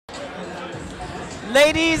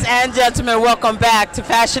Ladies and gentlemen, welcome back to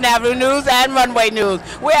Fashion Avenue News and Runway News.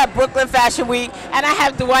 We're at Brooklyn Fashion Week, and I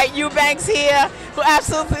have Dwight Eubanks here, who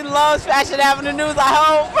absolutely loves Fashion Avenue News, I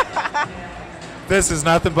hope. This is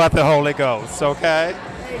nothing but the Holy Ghost, okay?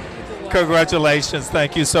 Congratulations.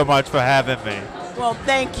 Thank you so much for having me. Well,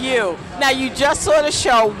 thank you. Now, you just saw the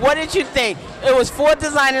show. What did you think? It was 4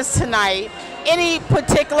 designers tonight. Any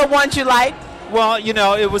particular ones you liked? Well, you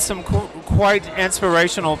know, it was some quite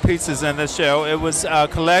inspirational pieces in the show. It was a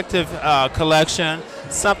collective collection,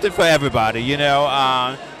 something for everybody, you know,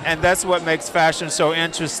 and that's what makes fashion so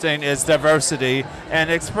interesting is diversity and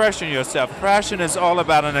expressing yourself. Fashion is all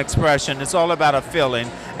about an expression. It's all about a feeling,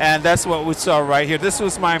 and that's what we saw right here. This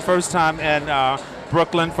was my first time in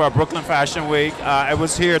Brooklyn for Brooklyn Fashion Week. I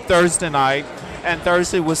was here Thursday night, and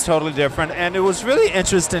Thursday was totally different, and it was really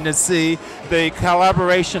interesting to see the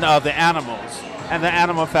collaboration of the animals and the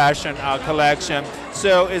animal fashion collection.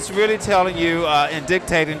 So it's really telling you and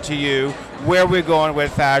dictating to you where we're going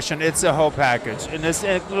with fashion. It's a whole package, and it's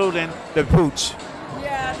including the pooch.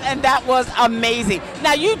 Yes, and that was amazing.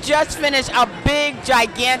 Now, you just finished a big,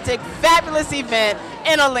 gigantic, fabulous event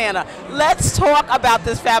in Atlanta. Let's talk about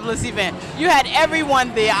this fabulous event. You had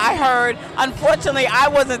everyone there, I heard. Unfortunately, I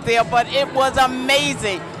wasn't there, but it was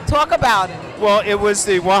amazing. Talk about it. Well, it was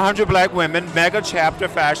the 100 Black Women Mega Chapter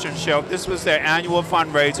Fashion Show. This was their annual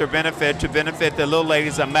fundraiser to benefit the little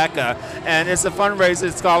ladies of Mecca. And it's a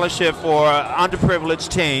fundraiser scholarship for underprivileged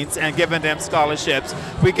teens and giving them scholarships.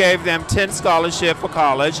 We gave them 10 scholarships for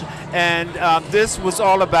college. And this was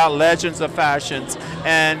all about legends of fashions.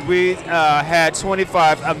 And we had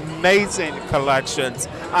 25 amazing collections.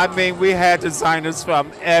 I mean, we had designers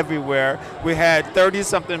from everywhere. We had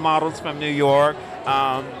 30-something models from New York.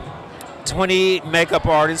 20 makeup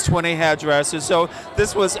artists, 20 hairdressers. So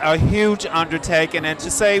this was a huge undertaking. And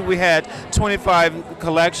to say we had 25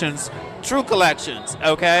 collections, true collections,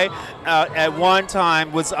 okay, at one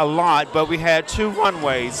time was a lot, but we had 2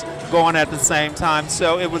 runways going at the same time.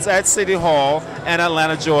 So it was at City Hall in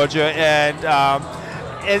Atlanta, Georgia, and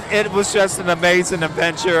it was just an amazing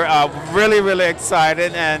adventure. Really, really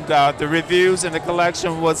excited, and the reviews and the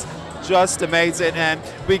collection was just amazing. And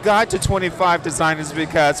we got to 25 designers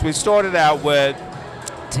because we started out with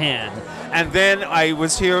 10. And then I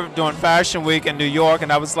was here during Fashion Week in New York,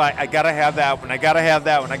 and I was like, I gotta have that one, I gotta have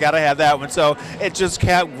that one, I gotta have that one. So it just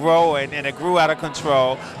kept growing, and it grew out of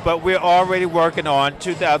control. But we're already working on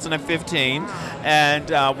 2015,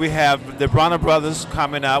 and we have the Bronner Brothers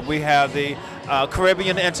coming up. We have the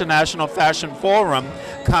Caribbean International Fashion Forum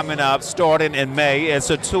coming up starting in May. It's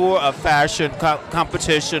a tour of fashion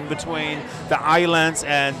competition between the islands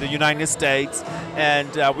and the United States, and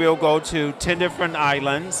we'll go to 10 different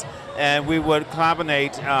islands, and we would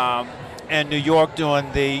collaborate in New York during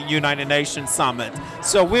the United Nations Summit.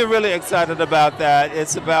 So we're really excited about that.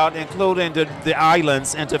 It's about including the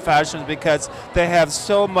islands into fashion because they have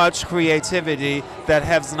so much creativity that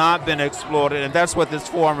has not been explored, and that's what this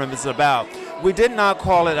forum is about. We did not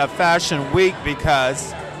call it a fashion week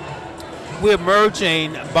because we're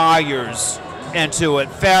merging buyers into it.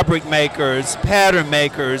 Fabric makers, pattern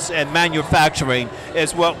makers, and manufacturing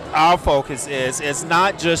is what our focus is. It's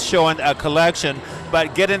not just showing a collection,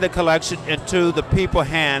 but getting the collection into the people's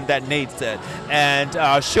hand that needs it,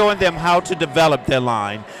 and showing them how to develop their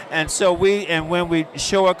line. And so when we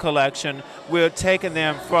show a collection, we're taking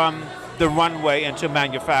them from the runway into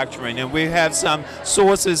manufacturing, and we have some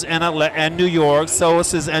sources in New York,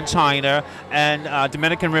 sources in China, and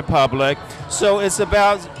Dominican Republic. So it's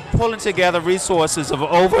about pulling together resources of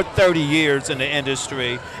over 30 years in the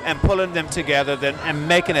industry and pulling them together and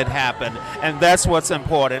making it happen. And that's what's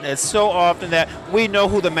important. It's so often that we know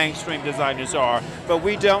who the mainstream designers are, but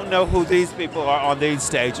we don't know who these people are on these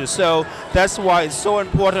stages. So that's why it's so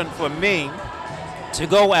important for me to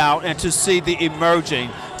go out and to see the emerging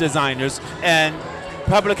designers and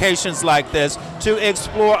publications like this to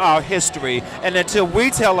explore our history. And until we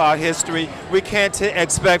tell our history, we can't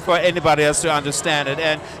expect for anybody else to understand it.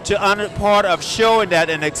 And part of showing that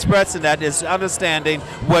and expressing that is understanding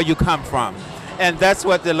where you come from. And that's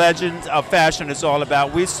what the Legends of Fashion is all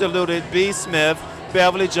about. We saluted B. Smith,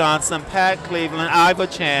 Beverly Johnson, Pat Cleveland, Iva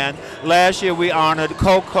Chan. Last year we honored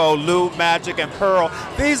Coco, Lou, Magic, and Pearl.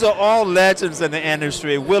 These are all legends in the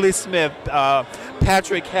industry. Willie Smith,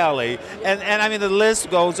 Patrick Kelly, and I mean the list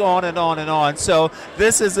goes on and on and on. So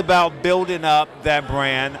this is about building up that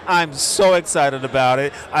brand. I'm so excited about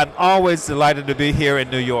it. I'm always delighted to be here in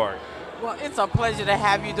New York. Well, it's a pleasure to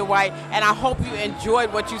have you, Dwight, and I hope you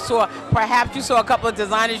enjoyed what you saw. Perhaps you saw a couple of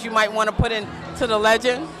designers you might want to put into the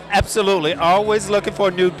legend. Absolutely. Always looking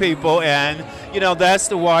for new people, and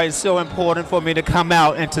that's why it's so important for me to come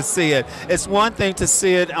out and to see it. It's one thing to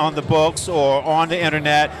see it on the books or on the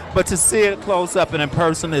internet, but to see it close up and in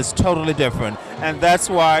person is totally different. And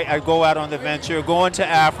that's why I go out on the venture, going to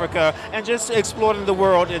Africa, and just exploring the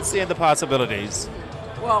world and seeing the possibilities.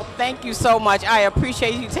 Well, thank you so much. I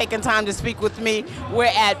appreciate you taking time to speak with me. We're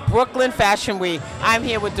at Brooklyn Fashion Week. I'm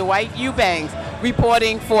here with Dwight Eubanks,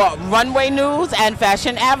 reporting for Runway News and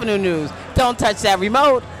Fashion Avenue News. Don't touch that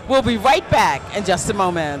remote. We'll be right back in just a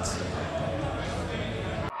moment.